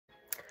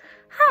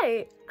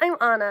Hi, I'm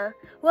Anna.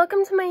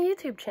 Welcome to my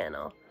YouTube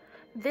channel.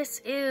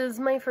 This is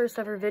my first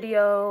ever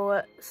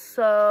video,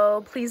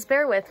 so please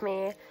bear with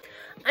me.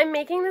 I'm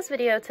making this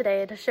video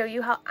today to show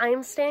you how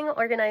I'm staying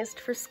organized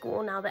for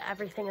school now that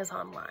everything is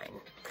online.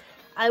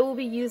 I will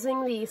be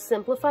using the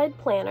Simplified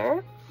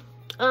Planner.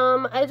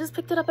 I just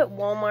picked it up at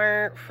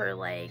Walmart for it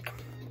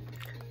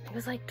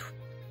was like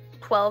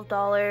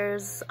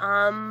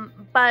 $12,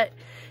 but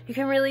you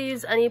can really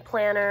use any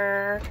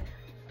planner.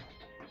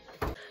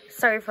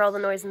 Sorry for all the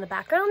noise in the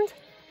background.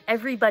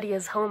 Everybody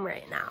is home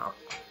right now.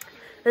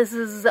 This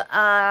is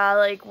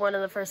like one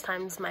of the first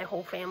times my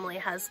whole family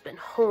has been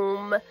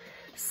home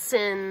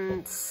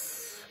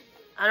since,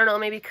 I don't know,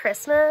 maybe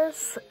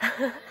Christmas.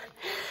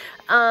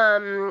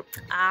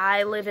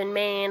 I live in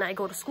Maine. I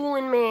go to school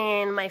in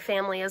Maine. My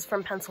family is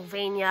from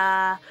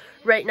Pennsylvania.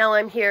 Right now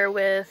I'm here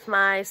with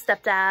my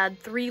stepdad,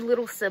 3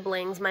 little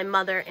siblings, my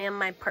mother, and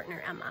my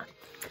partner, Emma.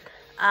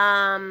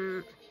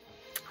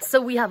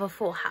 So we have a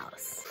full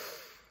house.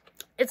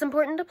 It's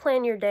important to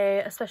plan your day,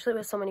 especially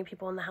with so many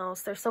people in the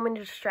house. There's so many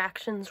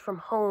distractions from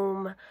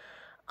home.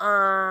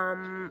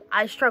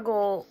 I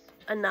struggle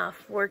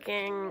enough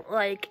working,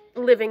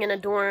 living in a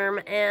dorm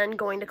and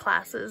going to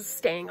classes,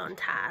 staying on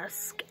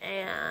task.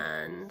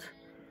 And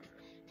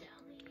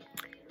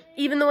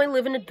even though I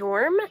live in a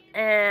dorm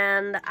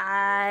and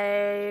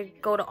I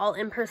go to all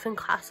in-person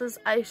classes,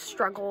 I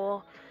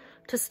struggle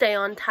to stay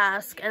on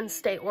task and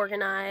stay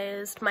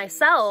organized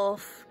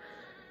myself,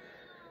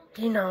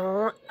 you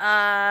know,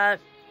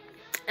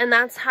 and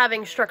that's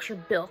having structure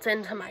built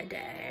into my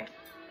day.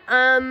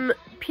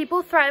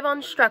 People thrive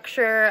on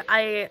structure.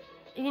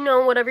 You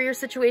know, whatever your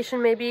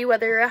situation may be,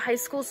 whether you're a high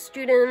school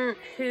student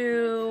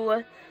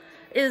who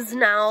is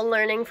now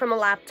learning from a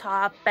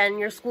laptop and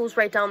your school's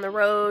right down the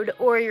road,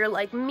 or you're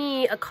like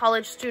me, a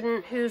college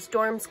student whose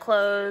dorm's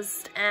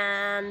closed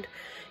and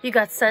you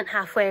got sent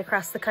halfway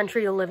across the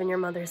country to live in your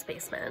mother's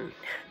basement.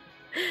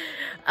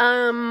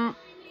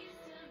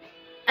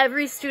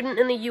 Every student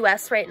in the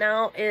US right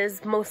now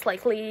is most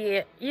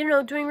likely, you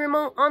know, doing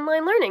remote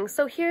online learning.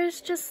 So here's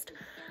just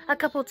a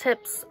couple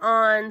tips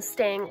on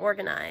staying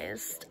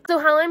organized. So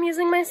how I'm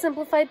using my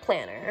Simplified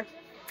Planner.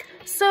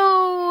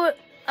 So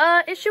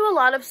issue a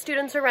lot of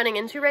students are running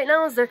into right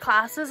now is their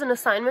classes and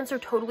assignments are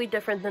totally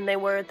different than they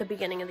were at the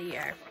beginning of the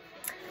year.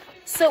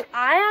 So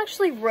I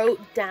actually wrote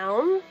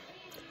down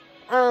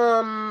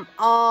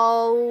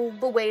all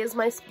the ways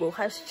my school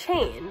has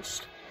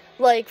changed.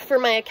 Like, for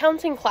my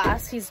accounting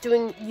class, he's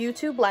doing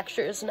YouTube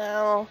lectures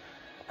now.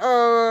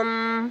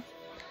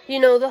 You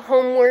know, the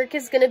homework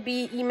is gonna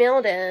be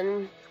emailed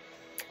in.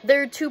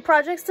 There are 2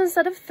 projects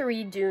instead of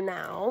 3 due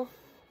now.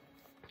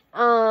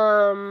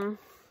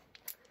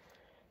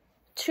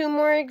 2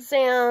 more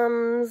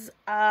exams,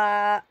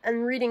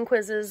 and reading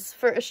quizzes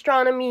for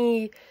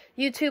astronomy,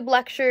 YouTube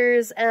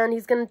lectures, and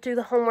he's gonna do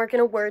the homework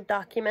in a Word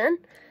document.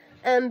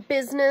 And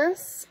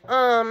business,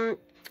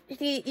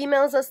 he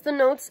emails us the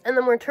notes, and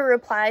then we're to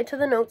reply to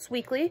the notes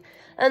weekly.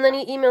 And then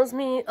he emails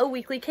me a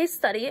weekly case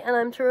study, and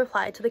I'm to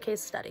reply to the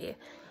case study.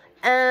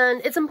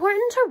 And it's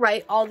important to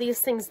write all these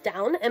things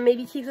down and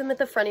maybe keep them at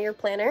the front of your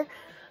planner.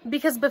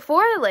 Because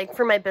before,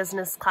 for my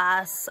business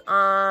class,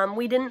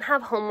 we didn't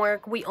have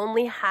homework. We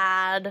only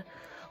had,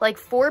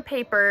 4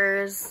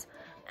 papers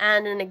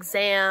and an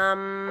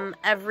exam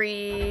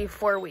every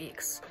 4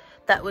 weeks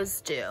that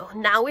was due.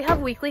 Now we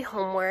have weekly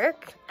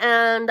homework,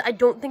 and I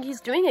don't think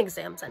he's doing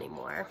exams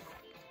anymore.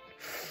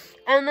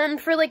 And then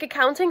for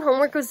accounting,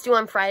 homework was due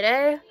on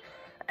Friday,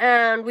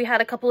 and we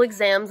had a couple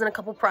exams and a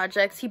couple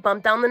projects. He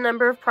bumped down the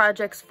number of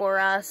projects for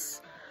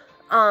us.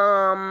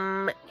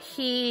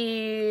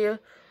 He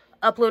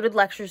uploaded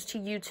lectures to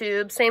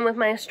YouTube. Same with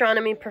my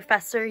astronomy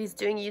professor. He's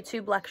doing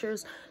YouTube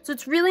lectures. So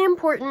it's really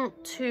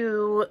important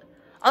to,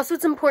 also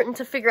it's important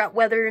to figure out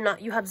whether or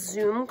not you have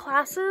Zoom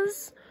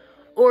classes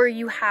or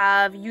you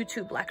have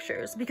YouTube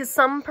lectures, because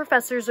some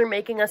professors are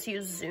making us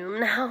use Zoom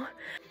now.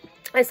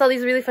 I saw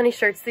these really funny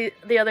shirts the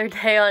other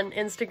day on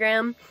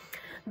Instagram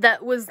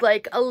that was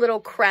a little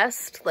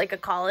crest like a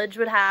college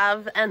would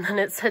have, and then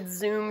it said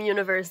Zoom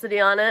University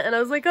on it, and I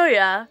was like, oh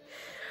yeah.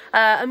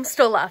 I'm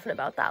still laughing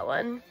about that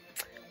one.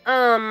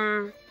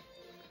 So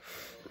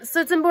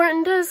it's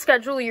important to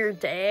schedule your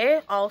day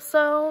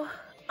also.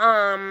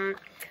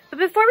 But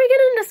before we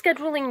get into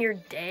scheduling your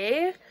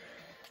day,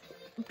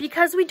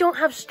 because we don't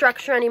have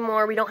structure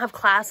anymore, we don't have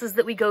classes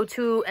that we go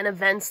to and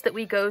events that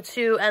we go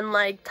to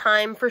and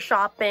time for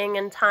shopping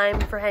and time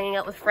for hanging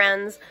out with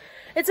friends,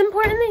 it's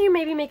important that you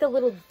maybe make a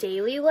little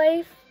daily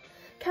life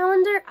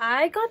calendar.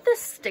 I got this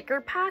sticker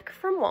pack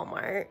from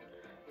Walmart.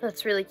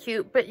 That's really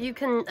cute, but you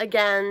can,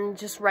 again,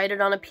 just write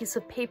it on a piece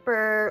of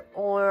paper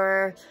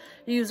or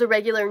use a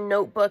regular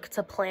notebook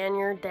to plan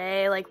your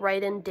day,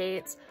 write in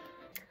dates.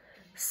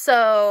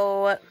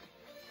 So,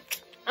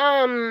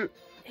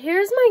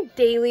 here's my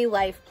daily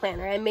life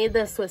planner. I made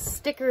this with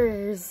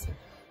stickers,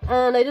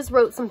 and I just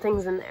wrote some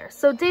things in there.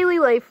 So daily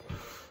life,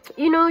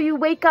 you know, you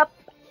wake up,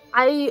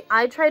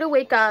 I try to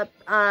wake up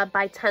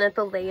by 10 at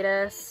the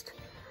latest.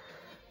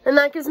 And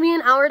that gives me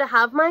an hour to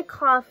have my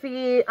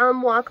coffee,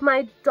 walk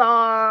my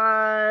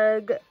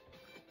dog,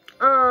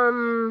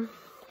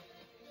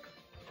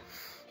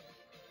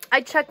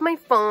 I check my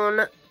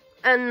phone,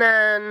 and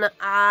then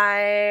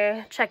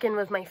I check in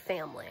with my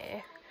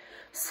family.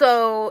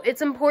 So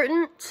it's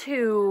important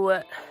to,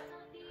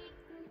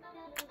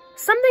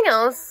 something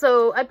else,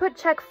 so I put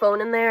check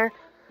phone in there.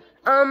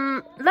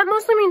 That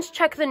mostly means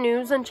check the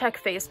news and check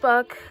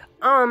Facebook.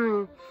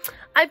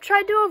 I've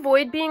tried to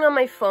avoid being on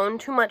my phone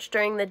too much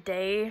during the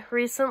day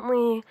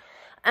recently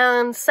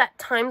and set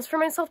times for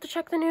myself to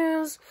check the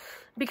news,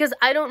 because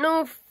I don't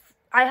know if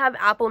I have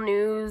Apple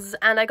News,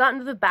 and I got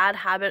into the bad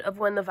habit of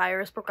when the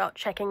virus broke out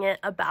checking it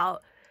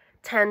about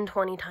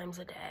 10-20 times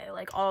a day,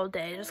 like all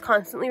day, just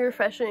constantly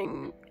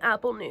refreshing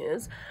Apple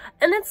News.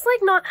 And it's like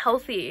not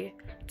healthy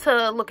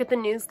to look at the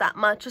news that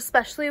much,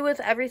 especially with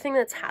everything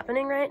that's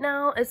happening right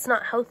now. It's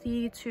not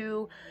healthy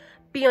to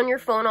be on your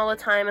phone all the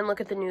time and look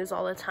at the news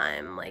all the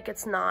time. Like,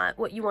 it's not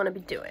what you want to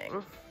be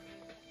doing.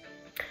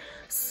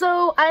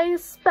 So I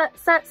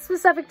set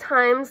specific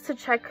times to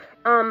check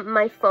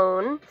my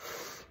phone.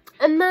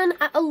 And then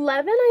at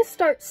 11, I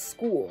start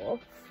school.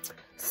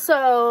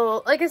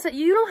 So, like I said,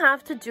 you don't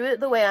have to do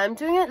it the way I'm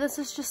doing it. This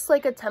is just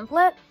like a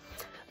template.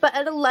 But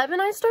at 11,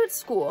 I start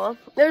school.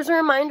 There's a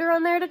reminder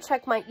on there to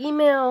check my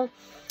email.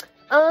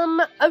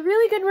 A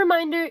really good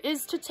reminder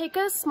is to take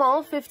a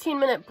small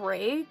 15-minute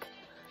break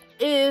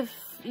if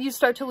you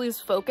start to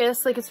lose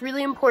focus. Like, it's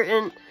really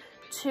important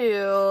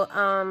to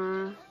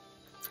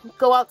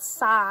go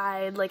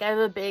outside. Like, I have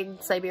a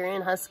big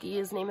Siberian Husky.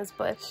 His name is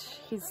Butch.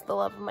 He's the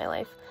love of my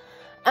life.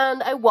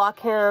 And I walk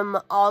him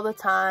all the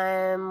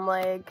time.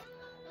 Like,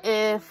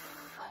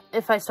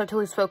 if I start to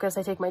lose focus,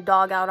 I take my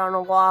dog out on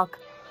a walk.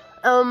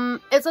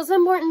 It's also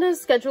important to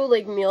schedule,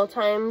 like, meal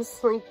times.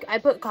 Like, I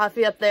put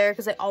coffee up there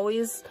because I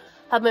always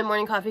have my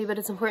morning coffee, but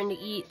it's important to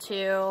eat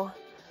too.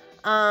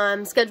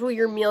 Schedule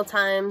your meal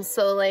times.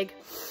 So, like,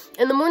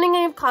 in the morning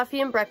I have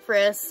coffee and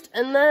breakfast,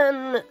 and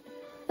then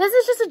this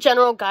is just a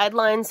general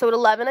guideline. So at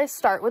 11 I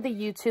start with a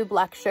YouTube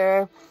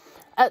lecture.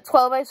 At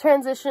 12 I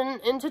transition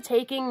into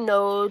taking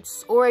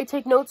notes, or I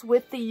take notes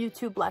with the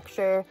YouTube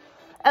lecture.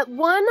 At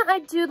 1 I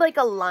do like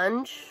a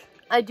lunch.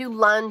 I do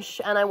lunch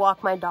and I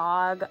walk my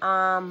dog.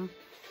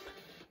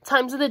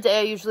 Times of the day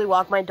I usually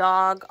walk my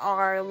dog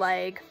are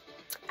like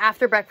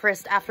after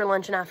breakfast, after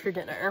lunch, and after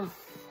dinner.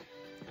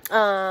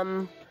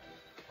 And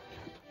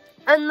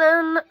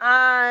then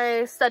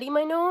I study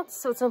my notes,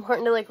 so it's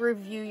important to like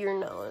review your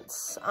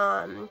notes.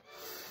 And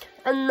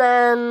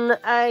then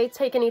I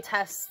take any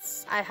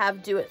tests I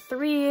have due at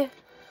 3.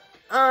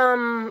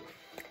 So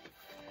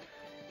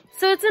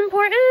it's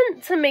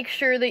important to make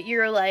sure that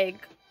you're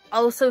like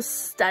also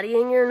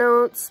studying your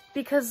notes,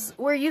 because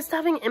we're used to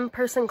having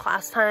in-person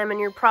class time, and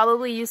you're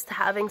probably used to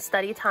having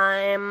study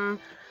time,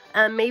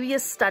 maybe a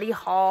study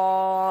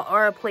hall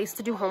or a place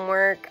to do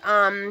homework.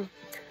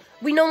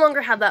 We no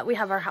longer have that. We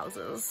have our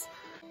houses.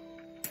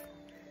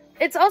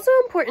 It's also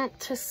important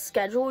to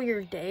schedule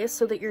your day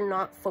so that you're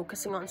not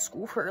focusing on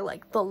school for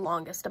like the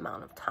longest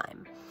amount of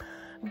time,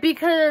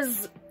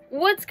 because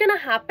what's gonna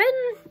happen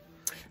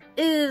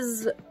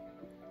is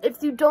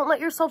if you don't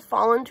let yourself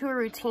fall into a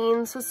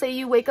routine, so say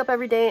you wake up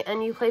every day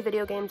and you play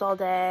video games all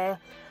day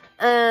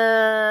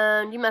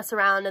and you mess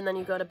around and then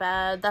you go to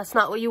bed, that's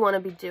not what you want to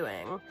be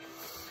doing.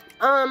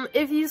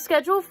 If you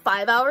schedule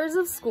 5 hours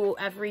of school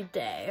every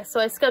day,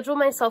 so I schedule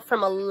myself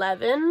from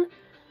 11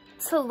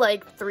 to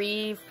like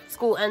 3,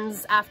 school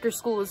ends, after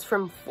school is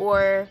from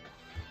 4.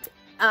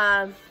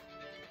 I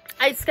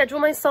schedule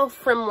myself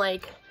from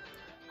like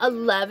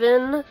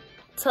 11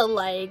 to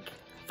like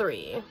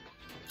 3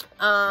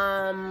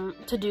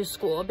 to do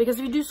school, because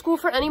if you do school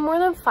for any more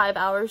than 5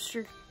 hours,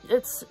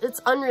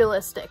 it's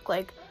unrealistic,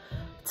 like,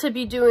 to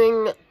be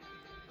doing.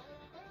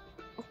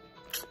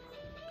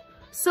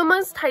 So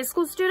most high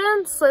school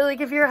students, so like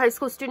if you're a high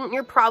school student,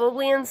 you're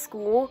probably in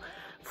school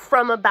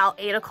from about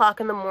 8 o'clock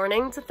in the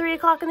morning to 3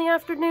 o'clock in the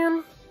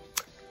afternoon.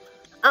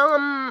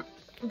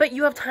 But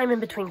you have time in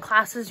between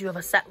classes, you have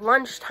a set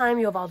lunch time,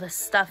 you have all this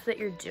stuff that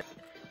you're doing.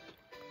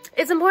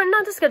 It's important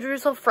not to schedule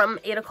yourself from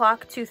 8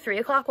 o'clock to 3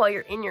 o'clock while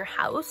you're in your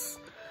house,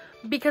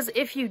 because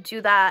if you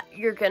do that,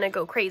 you're gonna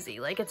go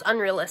crazy. Like, it's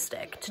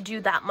unrealistic to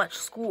do that much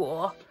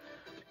school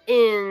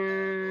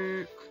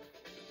in,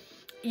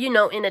 you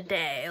know, in a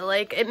day.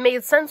 Like, it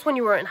made sense when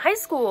you were in high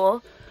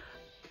school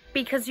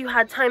because you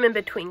had time in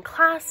between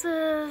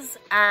classes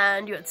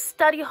and you had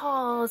study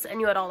halls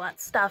and you had all that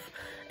stuff.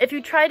 If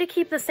you try to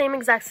keep the same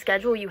exact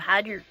schedule you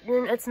had,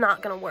 it's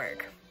not gonna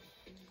work.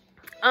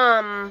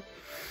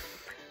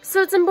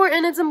 So it's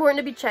important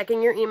to be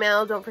checking your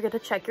email. Don't forget to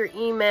check your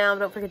email.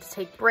 Don't forget to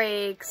take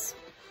breaks.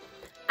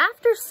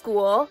 After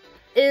school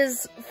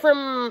is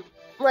from,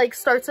 like,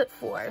 starts at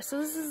 4. So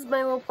this is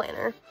my little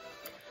planner.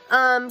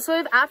 So I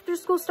have after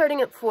school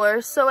starting at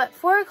 4. So at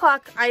 4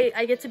 o'clock,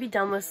 I get to be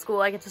done with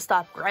school. I get to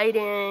stop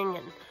writing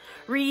and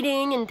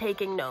reading and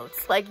taking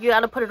notes. Like, you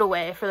gotta put it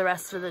away for the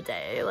rest of the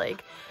day.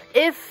 Like,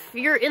 if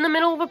you're in the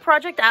middle of a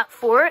project at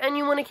 4 and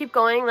you want to keep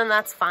going, then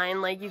that's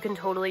fine. Like, you can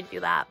totally do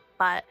that.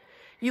 But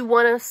you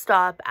want to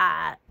stop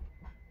at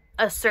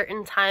a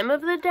certain time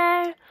of the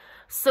day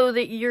so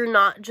that you're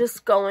not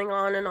just going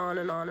on and on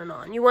and on and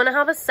on. You want to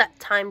have a set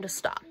time to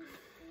stop.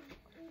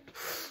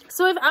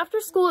 So I have after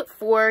school at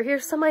 4.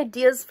 Here's some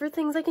ideas for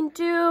things I can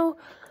do.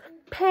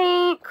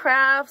 Paint,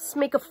 crafts,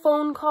 make a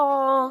phone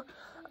call,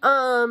 you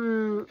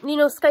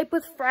know, Skype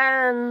with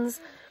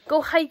friends,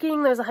 go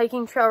hiking. There's a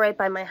hiking trail right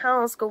by my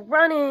house. Go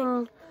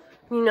running,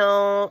 you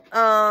know,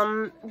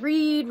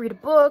 read a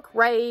book,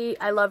 write.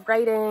 I love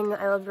writing.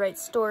 I love to write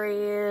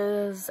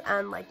stories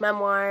and like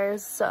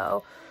memoirs.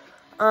 So,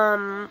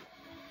 and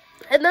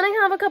then I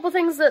have a couple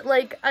things that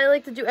like I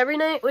like to do every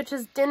night, which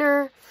is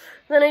dinner.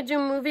 Then I do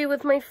movie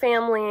with my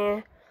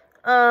family,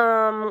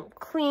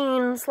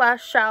 clean /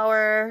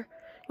 shower,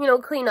 you know,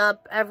 clean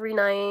up every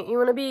night.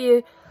 You're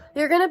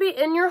gonna be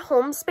in your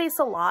home space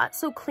a lot,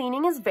 so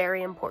cleaning is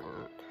very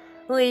important.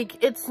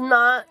 Like, it's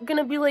not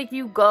gonna be like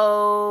you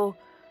go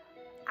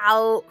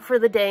out for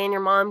the day and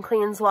your mom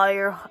cleans while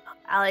you're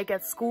like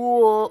at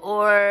school,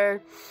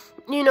 or,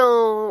 you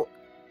know,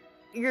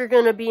 you're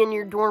gonna be in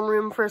your dorm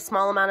room for a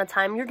small amount of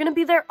time. You're gonna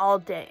be there all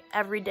day,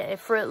 every day,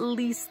 for at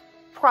least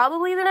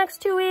probably the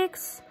next 2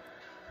 weeks.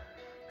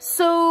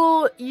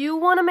 So you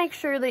want to make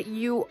sure that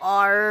you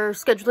are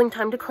scheduling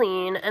time to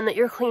clean and that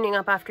you're cleaning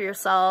up after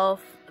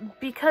yourself,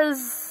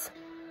 because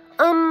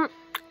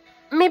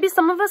maybe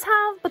some of us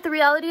have, but the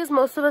reality is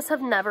most of us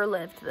have never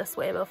lived this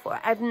way before.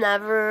 I've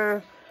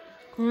never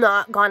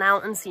not gone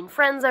out and seen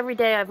friends every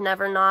day. I've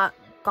never not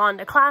gone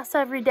to class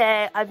every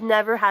day. I've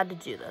never had to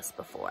do this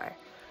before.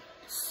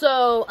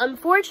 So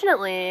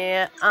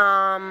unfortunately,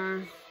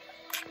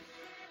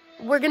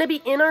 we're gonna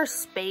be in our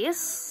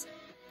space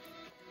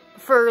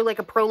for like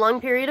a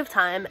prolonged period of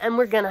time, and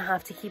we're gonna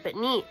have to keep it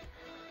neat.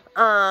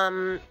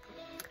 So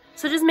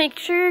just make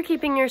sure you're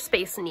keeping your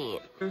space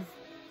neat. And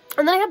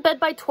then I have bed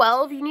by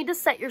 12. You need to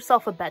set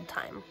yourself a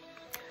bedtime.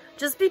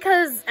 Just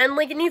because, and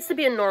like it needs to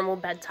be a normal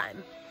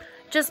bedtime.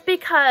 Just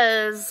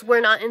because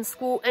we're not in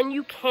school and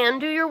you can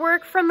do your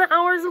work from the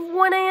hours of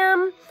 1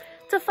 a.m.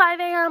 to 5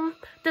 a.m.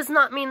 does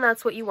not mean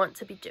that's what you want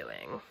to be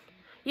doing.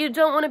 You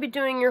don't want to be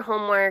doing your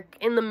homework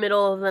in the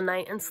middle of the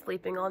night and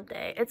sleeping all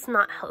day. It's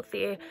not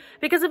healthy,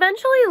 because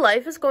eventually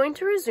life is going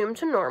to resume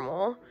to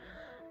normal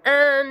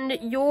and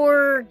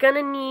you're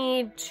gonna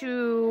need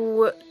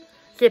to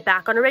get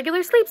back on a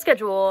regular sleep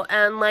schedule,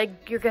 and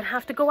like you're gonna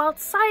have to go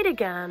outside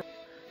again.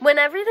 When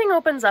everything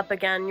opens up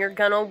again, you're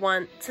gonna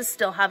want to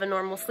still have a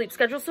normal sleep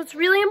schedule. So it's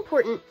really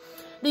important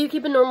that you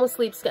keep a normal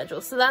sleep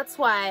schedule. So that's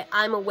why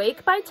I'm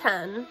awake by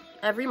 10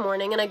 every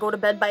morning and I go to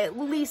bed by at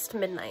least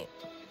midnight.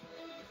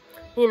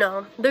 You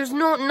know, there's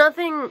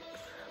nothing,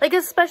 like,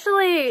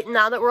 especially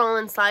now that we're all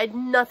inside,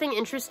 nothing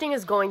interesting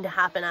is going to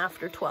happen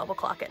after 12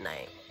 o'clock at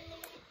night.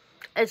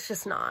 It's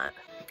just not.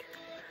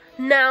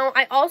 Now,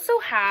 I also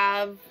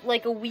have,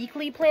 like, a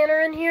weekly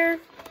planner in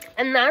here,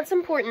 and that's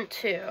important,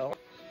 too.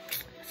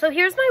 So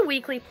here's my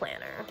weekly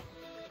planner.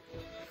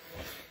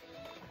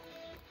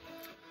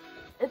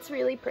 It's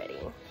really pretty.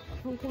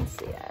 You can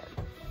see it.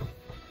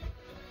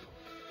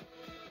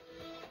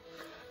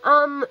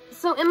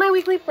 So in my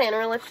weekly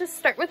planner, let's just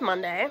start with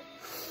Monday.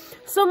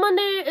 So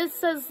Monday, it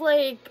says,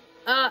 like,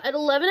 at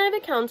 11 I have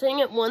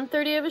accounting, at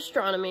 1:30 I have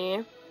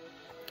astronomy,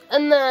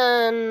 and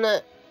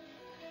then,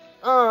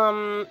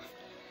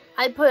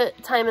 I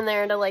put time in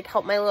there to, like,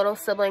 help my little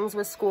siblings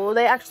with school.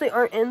 They actually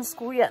aren't in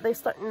school yet. They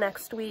start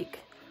next week,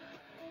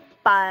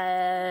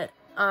 but,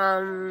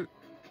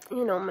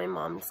 you know, my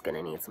mom's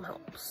gonna need some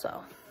help,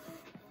 so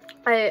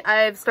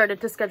I've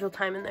started to schedule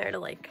time in there to,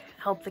 like,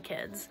 help the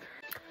kids.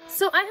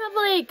 So I have,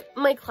 like,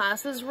 my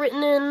classes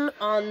written in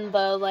on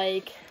the,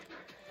 like,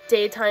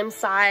 daytime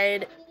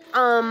side.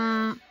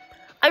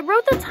 I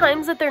wrote the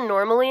times that they're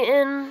normally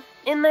in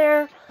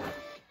there.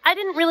 I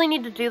didn't really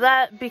need to do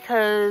that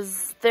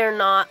because they're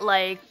not,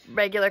 like,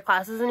 regular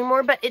classes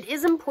anymore, but it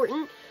is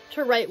important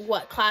to write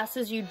what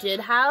classes you did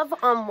have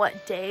on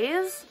what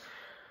days.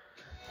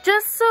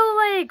 Just so,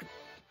 like,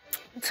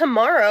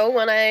 tomorrow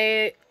when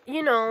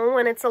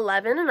when it's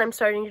 11 and I'm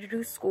starting to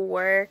do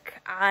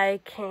schoolwork, I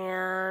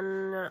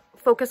can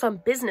focus on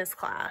business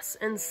class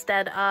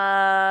instead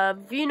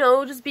of, you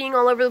know, just being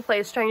all over the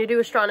place trying to do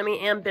astronomy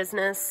and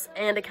business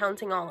and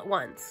accounting all at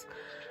once.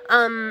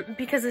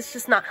 Because it's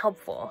just not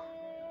helpful.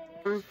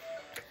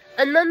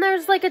 And then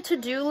there's, like, a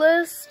to-do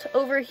list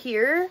over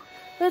here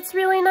that's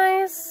really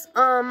nice.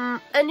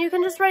 And you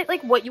can just write,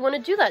 like, what you want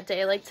to do that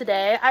day. Like,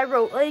 today I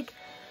wrote, like,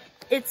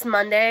 it's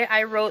Monday.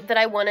 I wrote that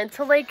I wanted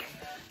to, like,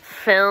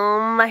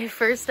 film my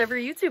first ever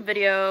YouTube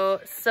video.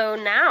 So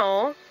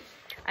now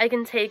I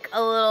can take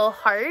a little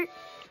heart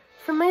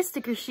from my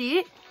sticker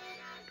sheet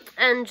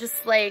and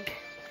just, like,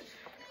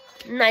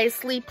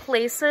 nicely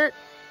place it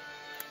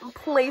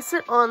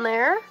on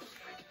there.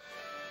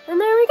 And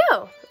there we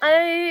go.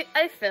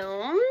 I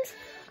filmed.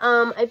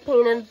 I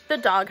painted the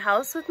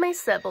doghouse with my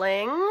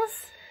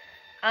siblings.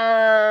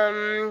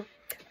 And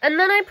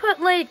then I put,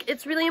 like,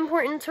 it's really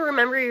important to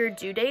remember your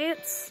due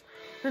dates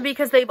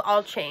because they've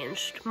all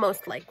changed,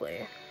 most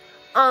likely.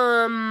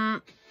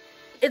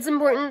 It's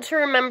important to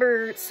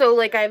remember, so,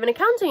 like, I have an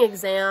accounting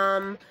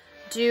exam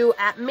due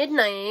at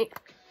midnight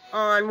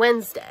on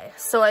Wednesday.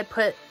 So I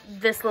put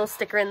this little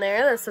sticker in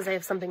there that says I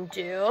have something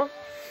due.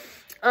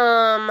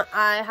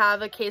 I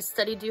have a case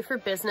study due for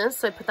business,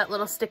 so I put that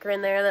little sticker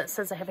in there that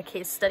says I have a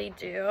case study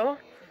due.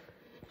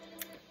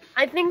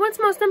 I think what's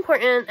most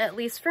important, at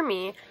least for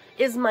me,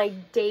 is my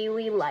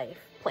daily life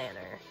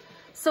planner.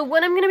 So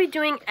what I'm going to be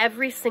doing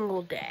every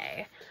single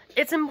day.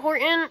 It's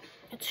important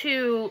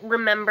to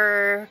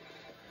remember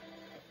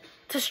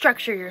to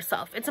structure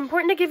yourself. It's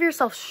important to give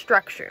yourself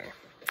structure.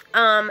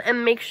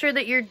 And make sure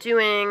that you're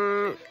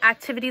doing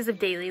activities of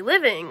daily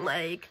living,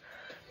 like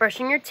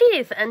brushing your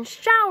teeth and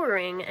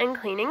showering and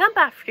cleaning up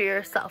after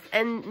yourself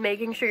and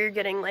making sure you're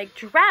getting like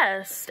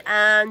dressed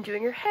and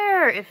doing your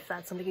hair if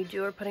that's something you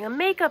do, or putting on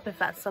makeup if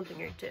that's something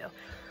you do.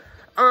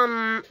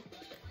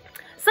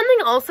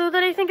 Something also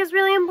that I think is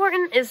really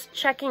important is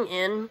checking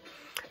in.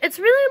 It's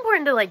really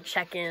important to like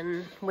check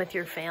in with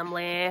your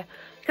family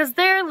because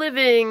they're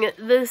living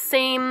through the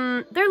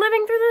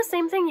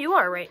same thing you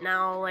are right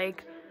now.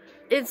 Like,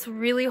 it's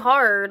really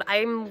hard.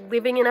 I'm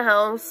living in a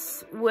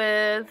house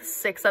with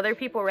 6 other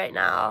people right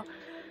now.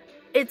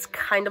 It's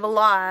kind of a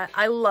lot.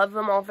 I love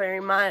them all very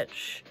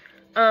much.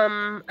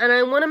 And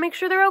I want to make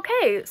sure they're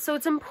okay. So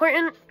it's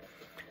important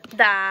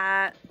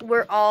that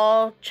we're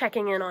all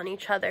checking in on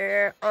each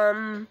other. It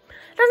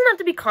doesn't have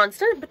to be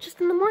constant, but just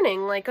in the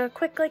morning, like a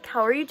quick, like,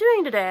 how are you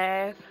doing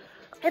today?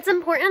 It's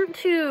important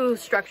to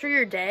structure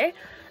your day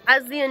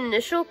as the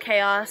initial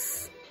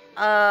chaos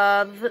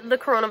of the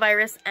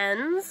coronavirus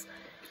ends.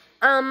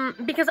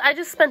 Because I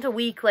just spent a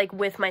week, like,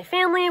 with my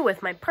family,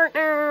 with my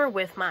partner,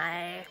 with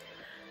my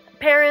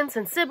parents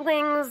and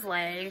siblings,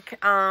 like,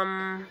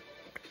 and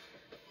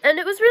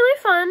it was really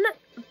fun,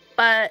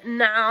 but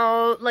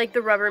now, like,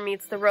 the rubber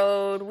meets the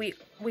road.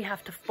 We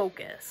have to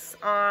focus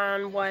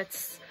on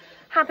what's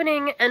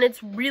happening, and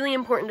it's really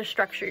important to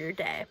structure your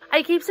day.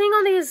 I keep seeing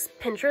all these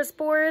Pinterest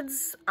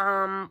boards,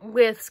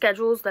 with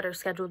schedules that are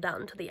scheduled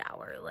down to the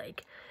hour,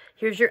 like,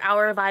 here's your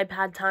hour of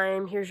iPad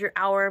time, here's your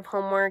hour of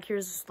homework,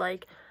 here's,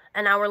 like,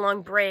 an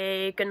hour-long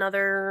break,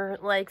 another,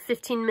 like,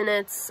 15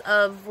 minutes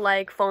of,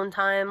 like, phone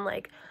time.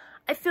 Like,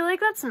 I feel like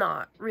that's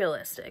not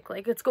realistic.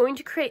 Like, it's going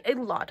to create a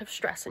lot of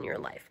stress in your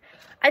life.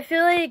 I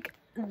feel like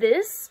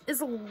this is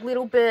a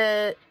little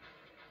bit,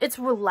 it's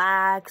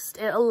relaxed.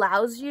 It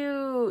allows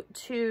you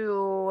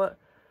to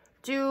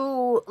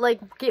do,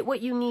 like, get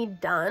what you need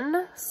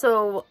done.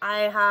 So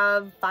I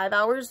have 5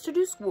 hours to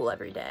do school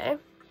every day.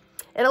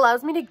 It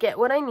allows me to get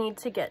what I need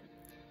to get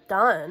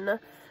done.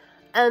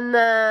 And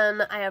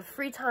then I have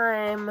free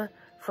time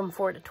from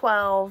 4 to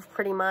 12,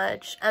 pretty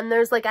much. And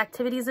there's, like,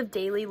 activities of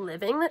daily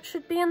living that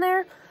should be in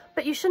there.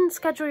 But you shouldn't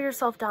schedule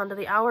yourself down to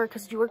the hour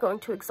because you are going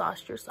to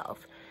exhaust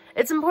yourself.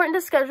 It's important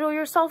to schedule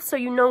yourself so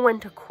you know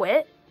when to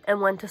quit and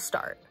when to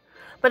start.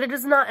 But it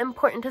is not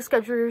important to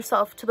schedule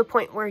yourself to the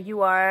point where you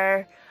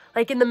are,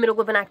 like, in the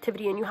middle of an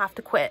activity and you have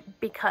to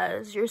quit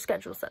because your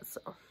schedule says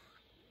so.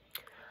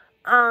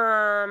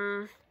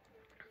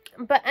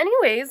 But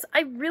anyways,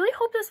 I really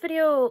hope this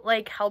video,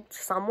 like, helped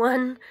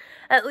someone,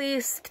 at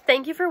least.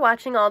 Thank you for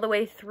watching all the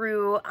way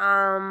through.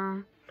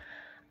 I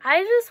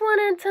just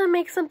wanted to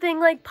make something,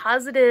 like,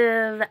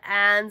 positive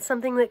and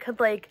something that could,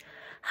 like,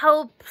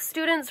 help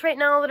students right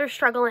now that are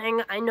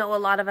struggling. I know a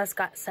lot of us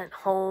got sent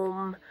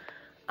home.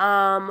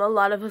 A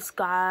lot of us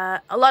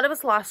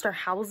lost our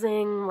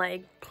housing,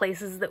 like,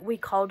 places that we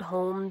called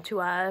home to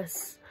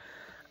us.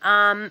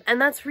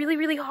 And that's really,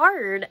 really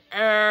hard.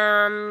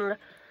 And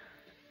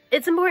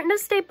it's important to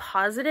stay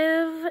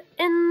positive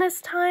in this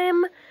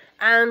time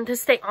and to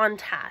stay on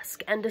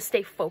task and to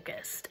stay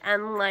focused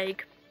and,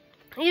 like,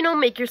 you know,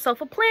 make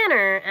yourself a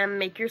planner and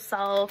make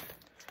yourself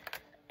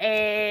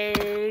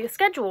a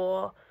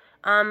schedule,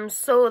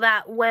 so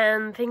that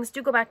when things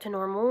do go back to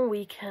normal,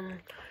 we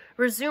can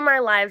resume our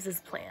lives as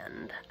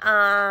planned.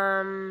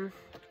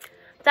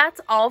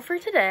 That's all for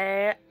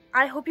today.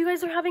 I hope you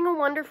guys are having a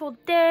wonderful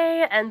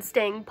day and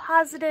staying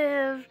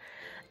positive,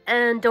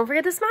 and don't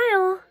forget to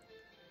smile.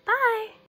 Bye!